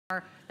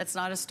that's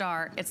not a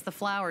star, it's the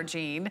flower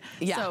jean.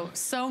 Yeah.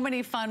 So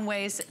many fun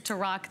ways to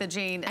rock the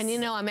jean. And you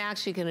know, I'm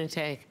actually gonna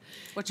take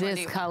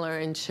this color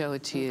and show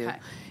it to you. Okay.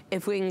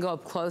 If we can go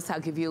up close,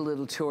 I'll give you a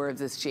little tour of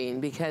this jean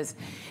because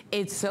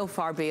it's so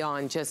far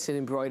beyond just an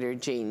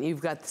embroidered jean. You've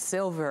got the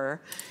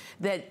silver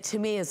that to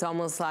me is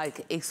almost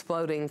like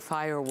exploding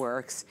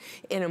fireworks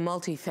in a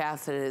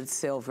multifaceted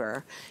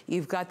silver.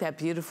 You've got that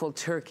beautiful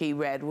turkey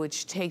red,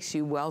 which takes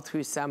you well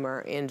through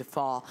summer into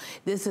fall.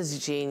 This is a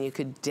jean you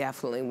could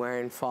definitely wear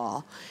in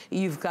fall.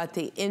 You've got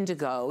the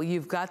indigo,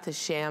 you've got the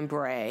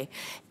chambray,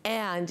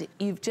 and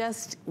you've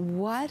just,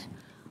 what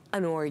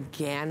an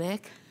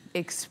organic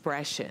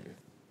expression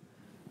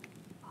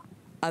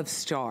of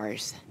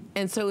stars.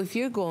 And so if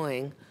you're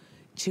going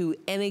to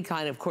any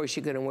kind, of course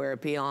you're gonna wear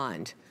it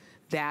beyond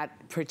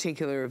that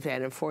particular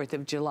event on 4th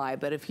of July,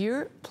 but if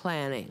you're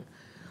planning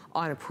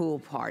on a pool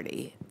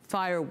party,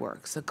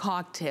 fireworks, a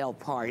cocktail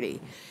party,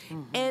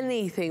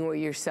 anything where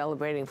you're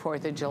celebrating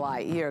 4th of July,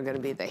 you're gonna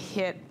be the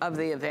hit of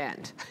the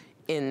event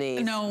in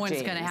these No one's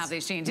jeans. gonna have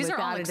these jeans.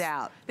 Without a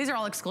doubt. These are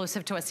all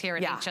exclusive to us here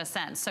at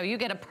HSN. So you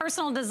get a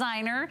personal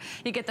designer,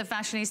 you get the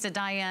fashionista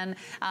Diane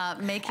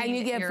making and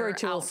you get your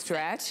virtual outfit.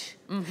 stretch,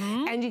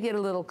 and you get a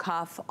little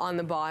cuff on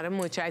the bottom,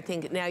 which I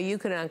think, now you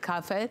can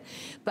uncuff it,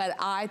 but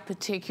I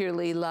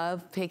particularly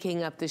love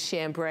picking up the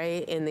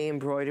chambray in the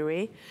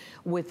embroidery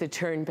with the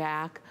turn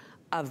back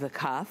of the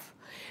cuff.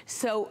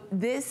 So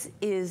this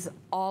is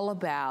all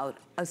about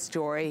a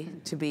story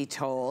to be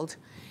told,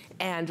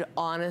 and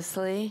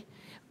honestly,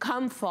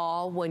 come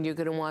fall, when you're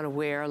gonna wanna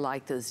wear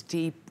like those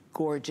deep,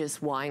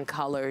 gorgeous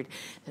wine-colored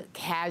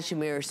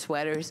cashmere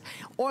sweaters,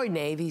 or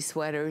navy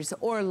sweaters,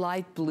 or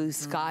light blue,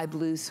 sky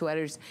blue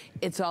sweaters,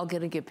 it's all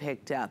gonna get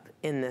picked up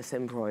in this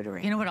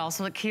embroidery. You know what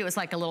also look cute? It's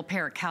like a little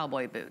pair of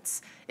cowboy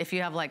boots. If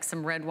you have like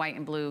some red, white,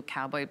 and blue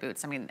cowboy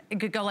boots, I mean,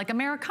 it could go like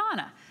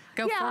Americana.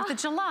 Go 4th of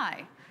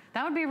July.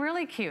 That would be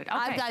really cute. Okay.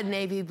 I've got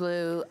navy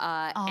blue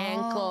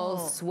ankle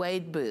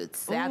suede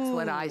boots. That's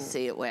what I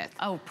see it with.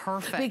 Oh,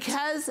 perfect.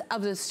 Because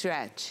of the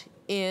stretch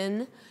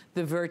in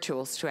the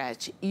virtual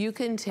stretch, you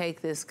can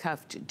take this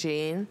cuffed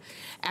jean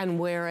and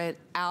wear it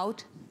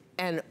out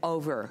and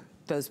over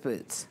those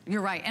boots.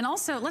 You're right. And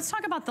also, let's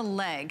talk about the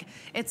leg.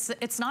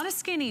 It's not a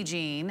skinny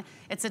jean.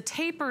 It's a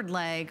tapered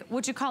leg.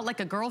 Would you call it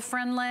like a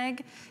girlfriend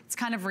leg? It's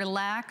kind of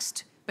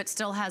relaxed, but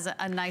still has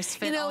a nice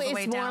fit all the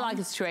way down. It's more like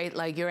a straight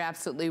leg. You're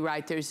absolutely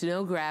right. There's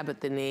no grab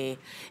at the knee,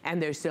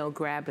 and there's no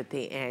grab at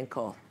the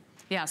ankle.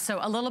 Yeah, so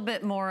a little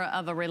bit more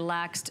of a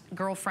relaxed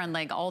girlfriend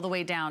leg all the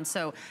way down.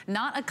 So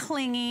not a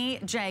clingy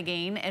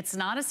jegging, it's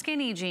not a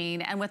skinny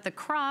jean, and with the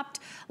cropped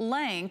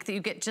length, you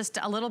get just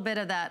a little bit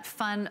of that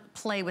fun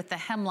play with the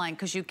hemline,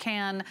 because you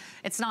can,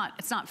 it's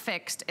not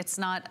fixed, it's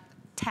not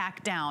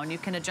tack down. You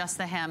can adjust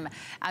the hem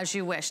as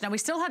you wish. Now we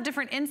still have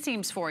different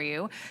inseams for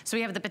you. So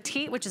we have the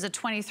petite, which is a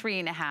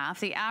 23.5,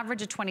 the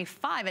average a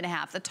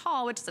 25.5, the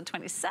tall, which is a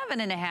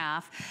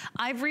 27.5,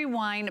 ivory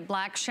wine,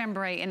 black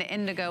chambray, and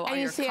indigo are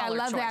your color choices. And you see, I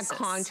love that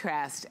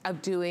contrast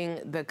of doing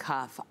the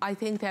cuff. I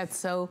think that's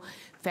so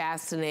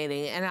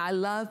fascinating, and I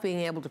love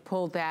being able to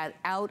pull that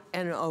out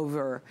and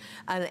over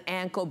an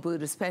ankle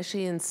boot,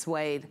 especially in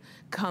suede,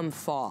 come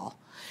fall.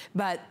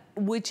 But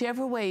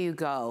whichever way you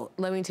go,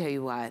 let me tell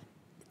you what,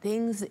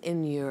 things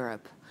in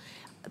Europe,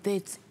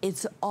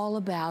 it's all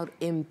about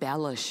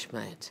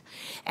embellishment.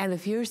 And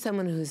if you're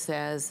someone who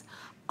says,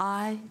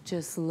 I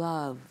just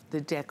love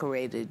the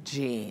decorated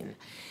jean,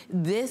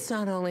 this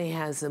not only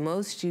has the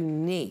most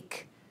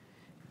unique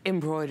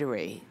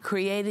embroidery,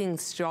 creating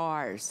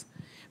stars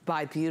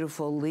by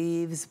beautiful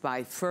leaves,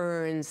 by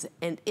ferns,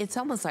 and it's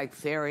almost like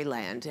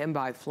fairyland, and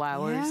by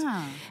flowers.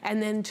 Yeah.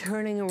 And then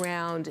turning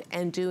around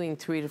and doing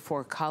 3 to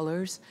 4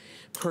 colors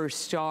per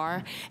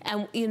star.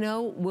 And you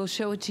know, we'll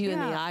show it to you in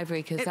the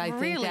ivory, because I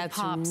think that's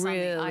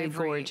really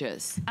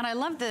gorgeous. And I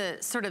love the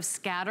sort of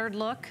scattered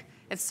look.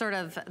 It's sort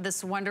of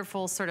this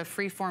wonderful sort of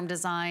freeform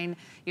design.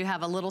 You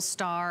have a little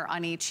star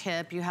on each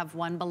hip. You have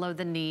one below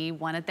the knee,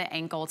 one at the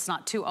ankle. It's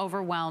not too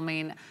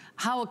overwhelming.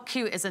 How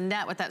cute is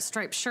Annette with that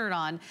striped shirt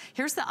on?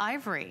 Here's the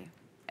ivory.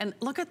 And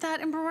look at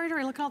that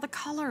embroidery, look at all the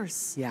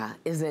colors. Yeah,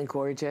 isn't it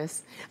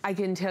gorgeous? I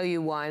can tell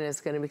you wine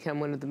is gonna become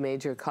one of the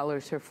major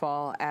colors for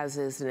fall, as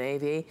is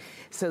navy.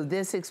 So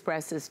this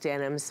expresses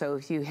denim, so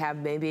if you have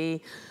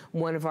maybe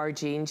one of our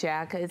jean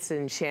jackets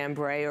in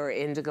chambray or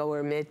indigo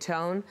or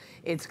mid-tone,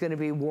 it's gonna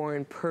be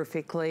worn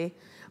perfectly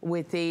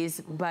with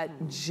these, but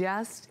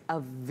just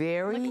a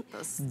very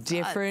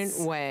different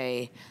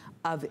way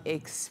of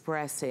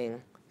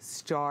expressing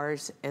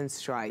stars and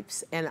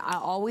stripes. And I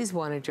always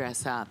want to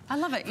dress up. I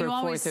love it. For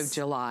 4th of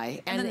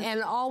July.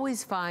 And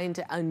always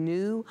find a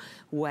new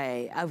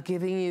way of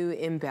giving you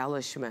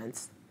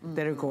embellishments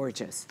that are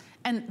gorgeous.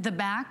 And the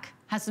back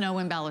has no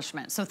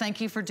embellishment. So thank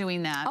you for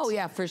doing that. Oh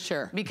yeah, for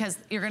sure. Because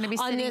you're gonna be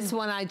sitting on this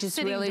one, I just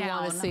really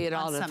want to see it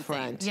all in the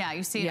front. Yeah,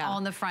 you see it all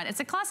in the front.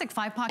 It's a classic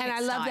 5-pocket style. And I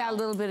love that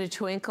little bit of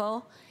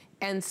twinkle,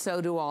 and so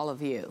do all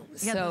of you.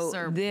 Yeah,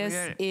 so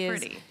this is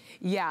pretty.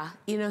 Yeah,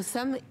 you know,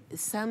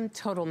 some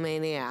total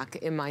maniac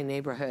in my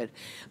neighborhood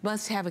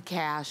must have a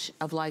cache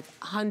of like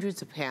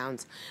hundreds of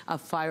pounds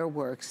of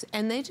fireworks,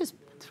 and they just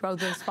throw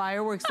those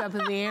fireworks up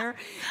in the air.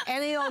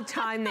 Any old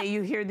time that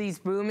you hear these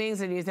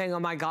boomings and you think, oh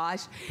my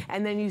gosh,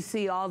 and then you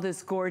see all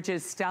this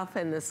gorgeous stuff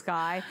in the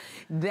sky,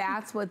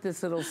 that's what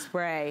this little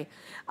spray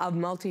of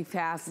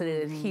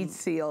multifaceted heat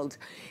sealed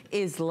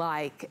is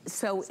like.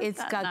 So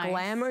it's got nice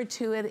glamour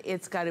to it,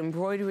 it's got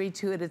embroidery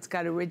to it, it's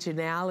got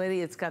originality,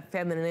 it's got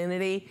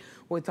femininity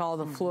with all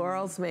the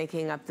florals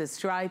making up the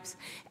stripes,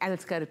 and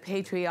it's got a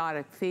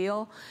patriotic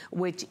feel,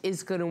 which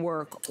is gonna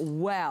work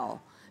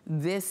well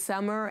this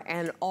summer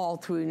and all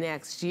through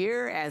next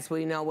year. As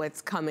we know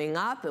what's coming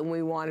up and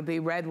we want to be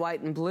red, white,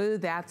 and blue,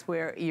 that's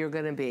where you're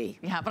going to be.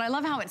 Yeah, but I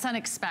love how it's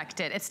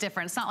unexpected. It's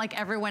different. It's not like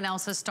everyone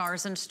else's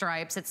stars and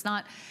stripes. It's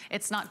not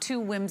too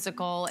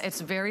whimsical.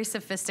 It's very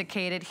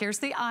sophisticated. Here's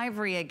the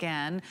ivory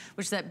again,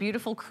 which is that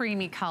beautiful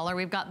creamy color.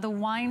 We've got the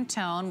wine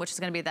tone, which is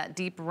going to be that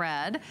deep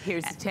red.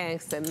 Here's the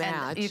tanks that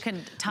match. And you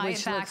can tie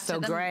it back to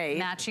the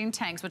matching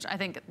tanks, which I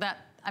think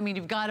that, I mean,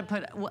 you've got to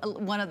put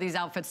one of these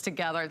outfits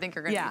together. I think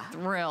you're going to be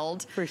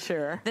thrilled. For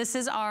sure. This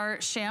is our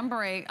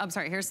chambray. I'm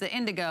sorry, here's the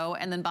indigo,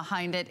 and then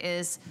behind it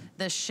is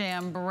the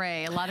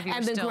chambray. A lot of you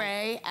are still... And the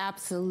gray,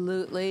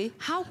 absolutely.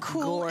 How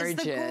cool is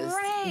the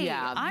gray?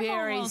 Yeah, I'm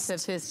very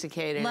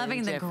sophisticated.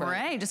 Loving the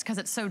gray, just because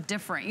it's so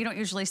different. You don't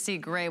usually see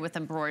gray with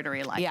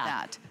embroidery like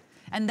that.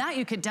 And that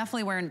you could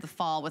definitely wear into the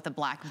fall with a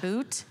black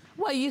boot.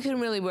 Well, you can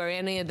really wear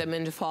any of them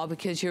into fall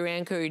because you're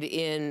anchored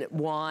in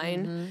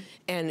wine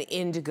and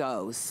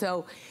indigo.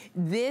 So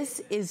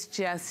this is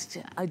just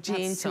a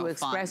jean to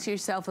express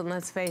yourself. And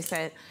let's face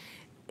it,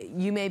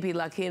 you may be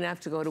lucky enough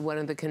to go to one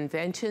of the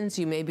conventions.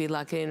 You may be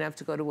lucky enough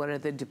to go to one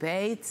of the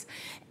debates.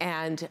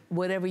 And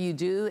whatever you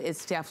do,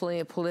 it's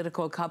definitely a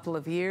political couple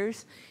of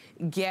years.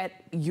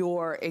 Get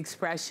your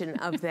expression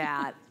of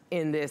that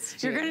in this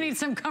jean. You're gonna need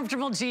some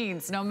comfortable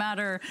jeans, no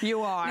matter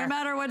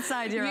what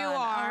side you're on.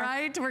 All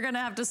right, we're gonna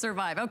have to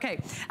survive. Okay,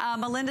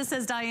 Melinda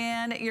says,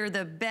 Diane, you're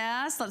the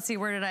best. Let's see,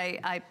 where did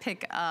I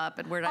pick up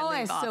and where did I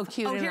leave off? Oh, it's so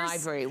cute in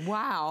ivory.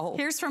 Wow.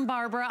 Here's from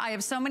Barbara. I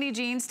have so many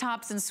jeans,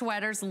 tops, and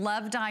sweaters.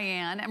 Love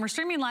Diane. And we're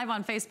streaming live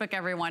on Facebook,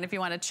 everyone, if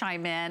you want to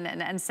chime in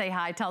and say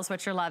hi, tell us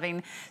what you're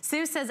loving.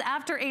 Sue says,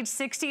 after age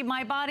 60,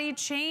 my body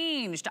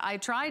changed. I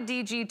tried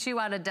DG2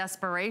 out of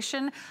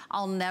desperation.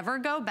 I'll never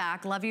go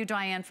back. Love you,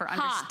 Diane, for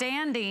understanding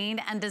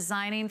and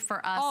designing for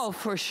us. Oh,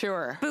 for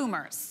sure.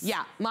 Boomers.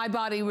 Yeah, my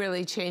body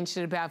really changed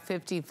at about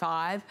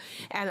 55,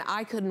 and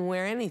I couldn't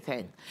wear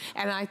anything.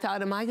 And I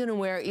thought, am I gonna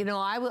wear, you know,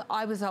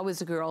 I was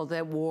always a girl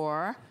that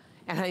wore,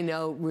 and I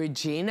know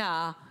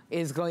Regina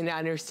is going to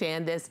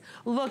understand this,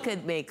 look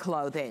at me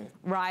clothing,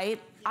 right?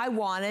 I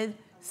wanted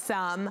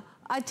some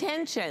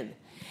attention.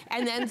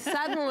 And then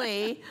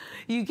suddenly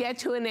you get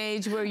to an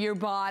age where your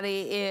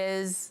body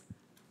is,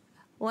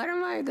 what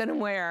am I gonna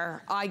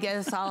wear? I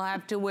guess I'll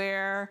have to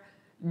wear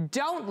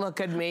don't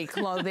look at me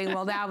clothing.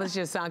 Well, that was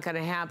just not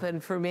gonna happen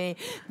for me.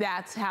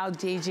 That's how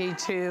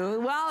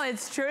DG2, well,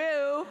 it's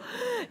true.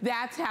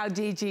 That's how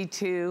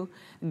DG2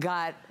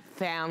 got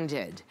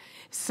founded.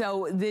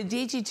 So the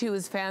DG2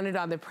 is founded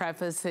on the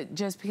preface that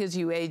just because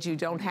you age, you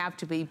don't have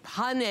to be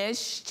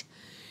punished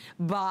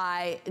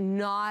by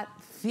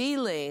not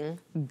feeling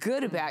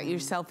good about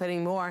yourself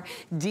anymore.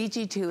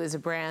 DG2 is a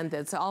brand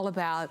that's all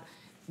about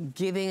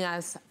giving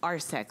us our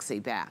sexy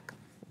back.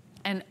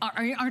 And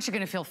aren't you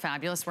gonna feel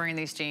fabulous wearing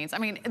these jeans? I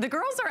mean, the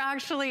girls are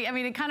actually, I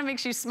mean, it kind of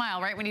makes you smile,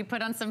 right? When you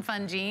put on some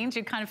fun jeans,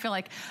 you kind of feel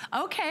like,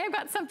 okay, I've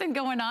got something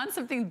going on,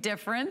 something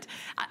different.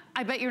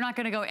 I bet you're not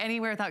gonna go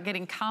anywhere without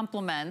getting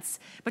compliments,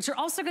 but you're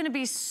also gonna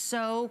be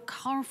so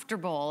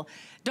comfortable.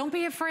 Don't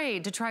be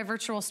afraid to try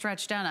virtual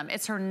stretch denim.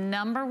 It's her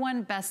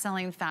 #1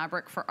 best-selling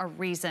fabric for a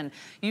reason.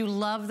 You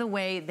love the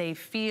way they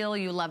feel,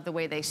 you love the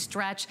way they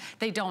stretch.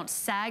 They don't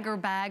sag or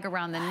bag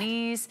around the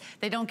knees.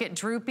 They don't get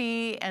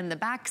droopy in the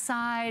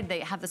backside. They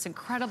have this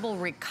incredible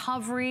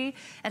recovery.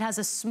 It has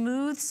a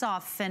smooth,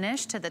 soft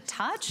finish to the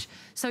touch.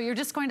 So you're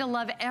just going to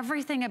love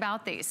everything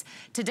about these.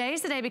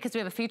 Today's the day because we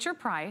have a feature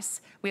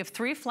price. We have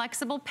 3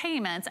 flexible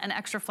payments and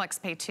extra flex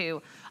pay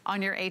too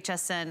on your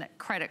HSN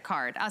credit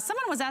card.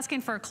 Someone was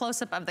asking for a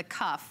close-up of the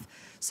cuff.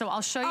 So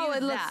I'll show you that. Oh,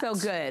 it looks so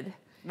good.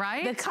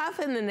 Right? The cuff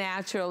in the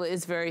natural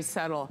is very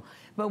subtle.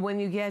 But when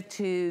you get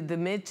to the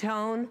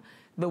mid-tone,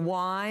 the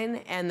wine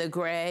and the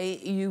gray,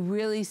 you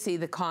really see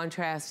the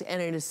contrast,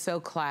 and it is so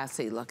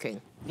classy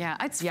looking. Yeah,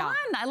 it's fun.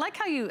 I like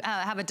how you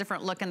have a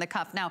different look in the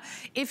cuff. Now,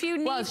 if you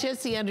need... Well, it's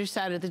just the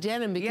underside of the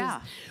denim,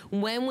 because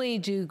when we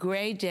do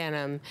gray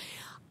denim,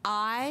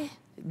 I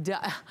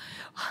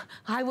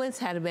once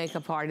had a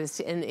makeup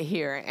artist in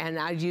here, and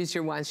I used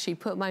her once. She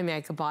put my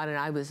makeup on, and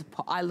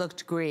I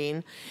looked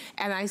green.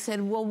 And I said,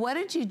 well, what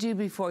did you do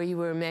before you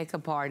were a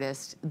makeup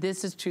artist?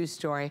 This is a true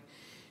story.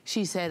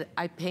 She said,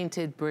 I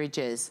painted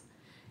bridges.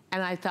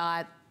 And I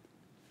thought,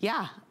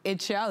 Yeah,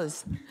 it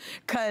shows.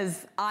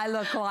 Because I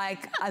look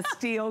like a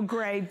steel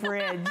gray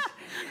bridge.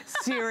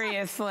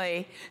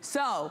 Seriously.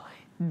 So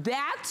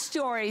that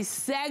story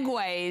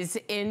segues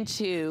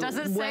into... Does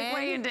it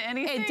segue into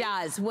anything? It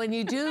does. When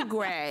you do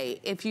gray,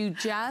 if you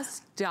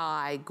just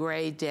dye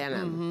gray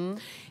denim,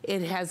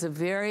 it has a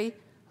very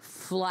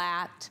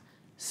flat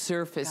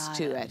surface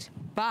to it.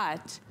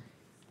 But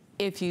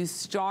if you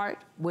start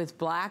with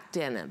black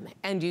denim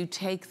and you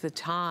take the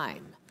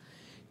time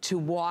to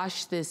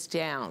wash this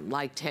down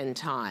like 10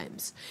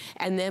 times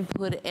and then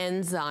put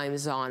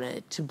enzymes on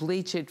it to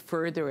bleach it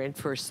further and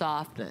for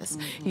softness,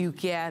 you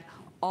get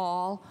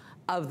all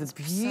of the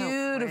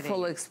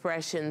beautiful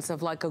expressions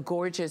of like a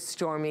gorgeous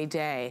stormy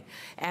day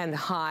and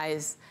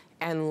highs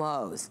and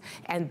lows.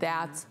 And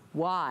that's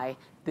why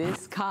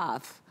this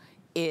cuff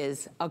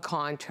is a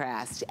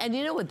contrast. And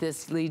you know what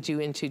this leads you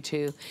into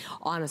too?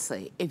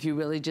 Honestly, if you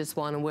really just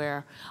want to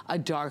wear a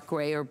dark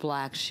gray or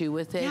black shoe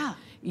with it,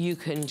 you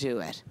can do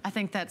it. I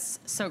think that's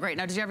so great.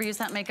 Now, did you ever use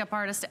that makeup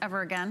artist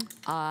ever again?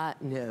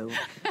 No.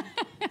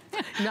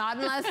 Not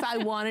unless I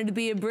wanted to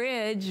be a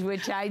bridge,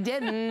 which I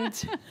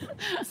didn't.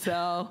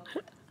 So.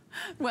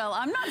 Well,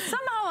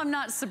 somehow I'm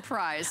not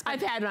surprised.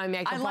 I've had my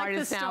makeup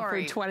artist now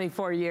for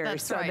 24 years,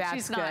 that's so right.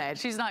 that's good.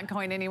 She's not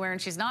going anywhere,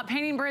 and she's not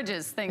painting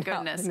bridges, thank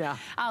goodness. No.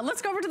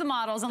 Let's go over to the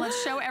models, and let's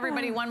show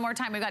everybody one more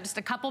time. We've got just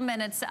a couple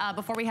minutes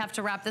before we have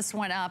to wrap this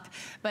one up,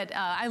 but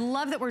I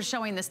love that we're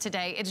showing this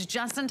today. It's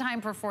just in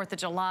time for 4th of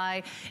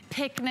July,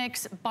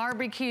 picnics,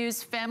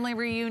 barbecues, family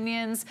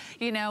reunions,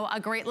 you know, a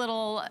great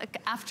little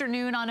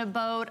afternoon on a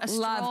boat, a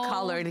stroll. Love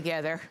color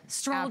together.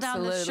 Stroll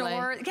down the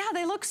shore. Yeah,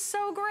 they look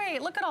so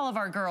great. Look at all of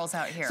our girls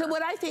out here. So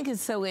what I think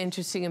is so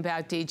interesting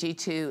about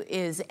DG2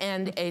 is,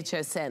 and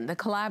HSN, the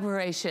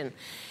collaboration.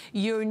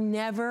 You're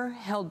never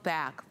held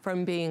back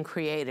from being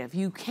creative.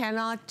 You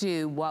cannot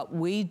do what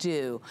we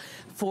do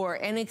for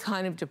any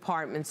kind of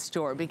department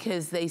store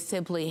because they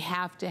simply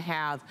have to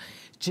have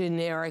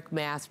generic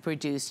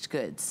mass-produced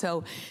goods.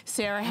 So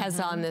Sarah has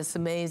on this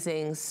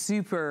amazing,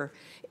 super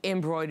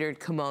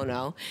embroidered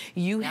kimono.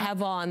 You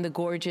have on the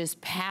gorgeous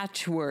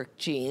patchwork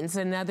jeans,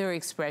 another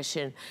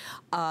expression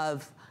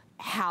of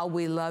how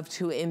we love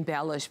to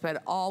embellish,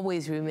 but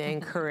always remain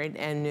current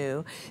and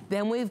new.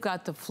 Then we've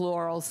got the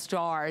floral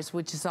stars,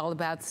 which is all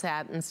about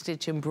satin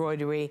stitch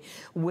embroidery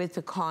with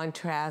the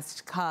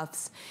contrast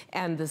cuffs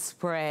and the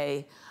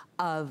spray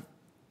of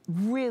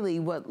really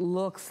what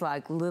looks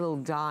like little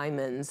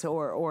diamonds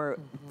or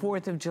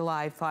 4th of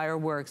July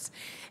fireworks,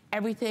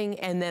 everything.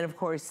 And then of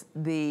course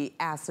the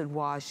acid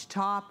wash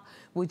top,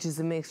 which is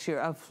a mixture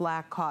of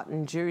flat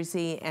cotton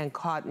jersey and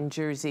cotton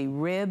jersey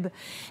rib.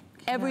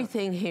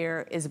 Everything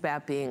here is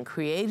about being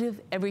creative.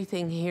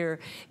 Everything here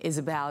is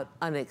about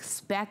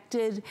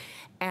unexpected,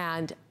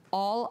 and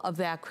all of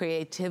that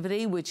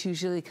creativity, which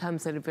usually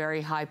comes at a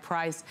very high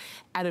price,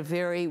 at a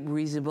very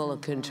reasonable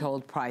and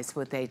controlled price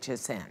with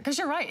HSN. Because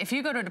you're right, if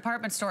you go to a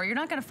department store, you're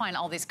not gonna find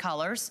all these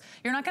colors.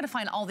 You're not gonna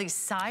find all these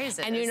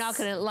sizes. And you're not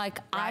gonna, like,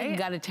 right? I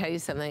gotta tell you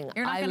something.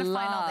 You're not gonna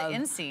find all the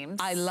inseams.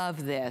 I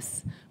love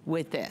this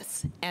with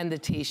this and the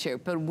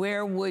t-shirt, but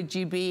where would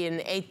you be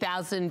in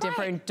 8,000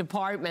 different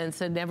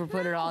departments and never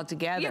put it all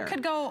together? You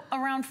could go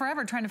around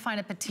forever trying to find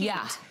a petite.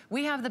 Yeah.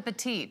 We have the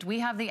petite, we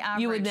have the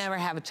average. You would never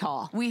have a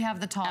tall. We have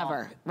the tall.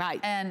 Ever, right.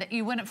 And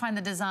you wouldn't find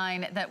the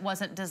design that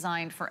wasn't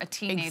designed for a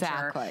teenager.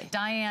 Exactly.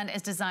 Diane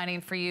is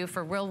designing for you,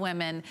 for real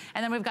women.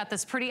 And then we've got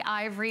this pretty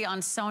ivory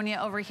on Sonia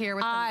over here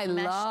with the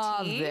mesh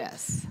love tee.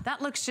 this.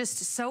 That looks just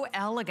so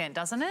elegant,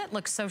 doesn't it?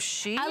 Looks so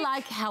chic. I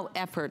like how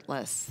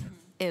effortless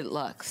it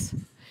looks.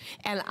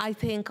 And I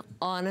think,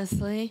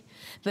 honestly,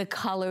 the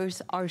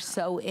colors are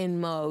so in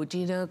mode.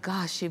 You know,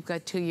 gosh, you've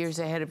got 2 years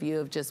ahead of you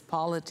of just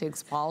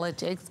politics.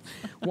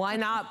 Why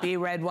not be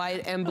red,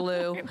 white, and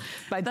blue?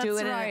 But do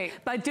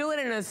it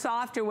in a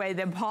softer way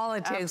than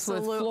politics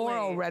with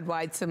floral red,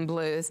 whites, and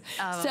blues.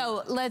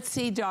 So let's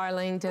see,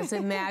 darling, does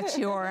it match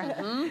your,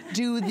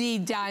 do the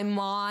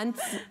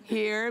diamonds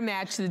here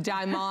match the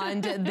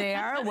diamond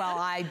there? Well,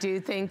 I do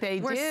think they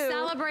do. We're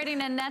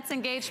celebrating Annette's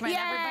engagement. Yay!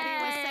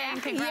 Everybody was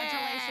saying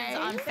congratulations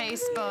on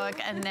Facebook.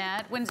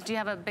 Annette, do you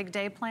have a big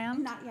day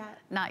planned? Not yet.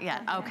 Not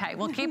yet. Okay,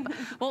 we'll keep.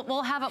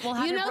 We'll have your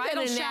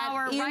bridal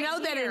shower right here. You know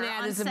that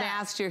Annette is a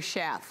master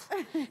chef.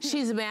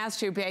 She's a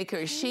master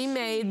baker. She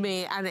made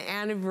me an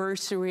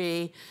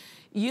anniversary.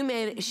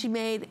 She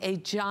made a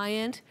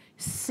giant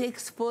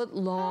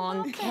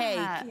 6-foot-long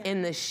cake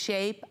in the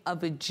shape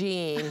of a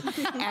jean,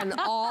 and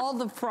all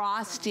the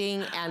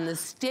frosting and the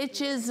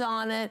stitches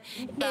on it.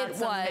 That's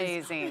it was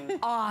amazing.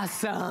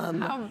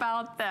 Awesome. How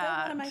about that?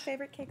 Still one of my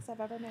favorite cakes I've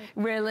ever made.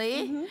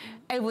 Really?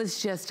 It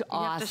was just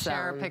awesome. You have to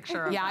share a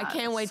picture of that. that. I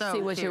can't wait to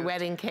see what your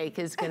wedding cake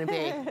is going to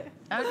be.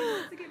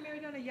 To get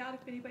married on a yacht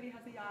if anybody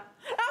has a yacht.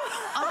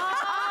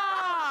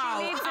 Oh,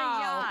 she needs a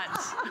yacht.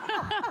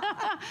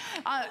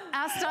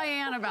 Ask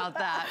Diane about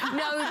that.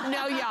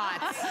 No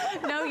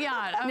yachts. No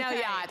yacht. Okay. No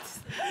yachts.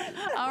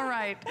 All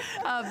right.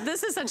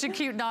 This is such a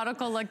cute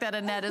nautical look that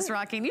Annette is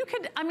rocking. You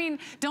could, I mean,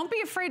 don't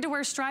be afraid to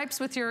wear stripes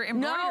with your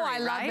embroidery, No, I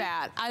love right?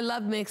 that. I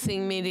love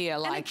mixing media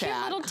like that. And a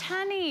cute little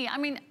tenny. I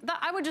mean,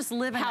 I would just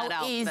live in that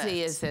outfit. How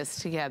easy is this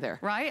together?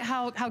 Right?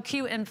 How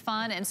cute and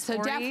fun and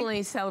sporty. So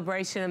definitely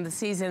celebration of the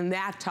season.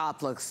 That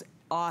top looks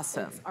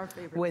awesome. It's our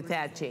favorite with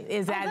that jean.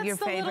 Is that your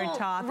favorite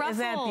top? Ruffle. Is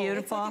that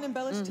beautiful? It's like an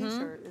embellished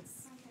t-shirt.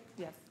 It's,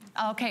 yes.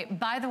 Okay,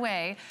 by the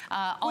way,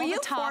 all were the you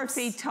tops...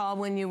 4 feet tall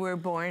when you were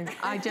born?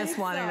 I just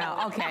want to know.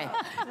 Okay,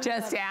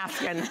 just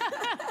asking.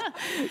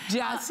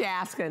 Just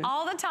asking.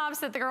 All the tops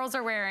that the girls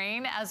are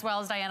wearing, as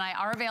well as Diane and I,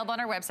 are available on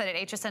our website at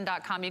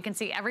hsn.com. You can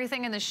see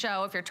everything in the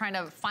show if you're trying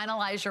to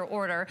finalize your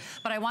order.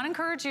 But I want to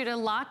encourage you to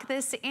lock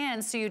this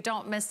in so you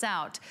don't miss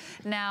out.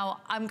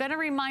 Now, I'm going to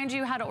remind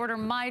you how to order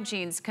my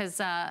jeans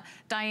because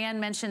Diane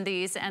mentioned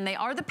these, and they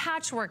are the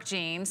patchwork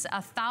jeans.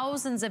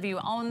 Thousands of you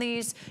own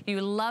these.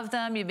 You love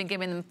them. You've been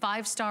giving them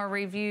 5-star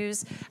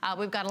reviews.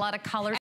 We've got a lot of colors.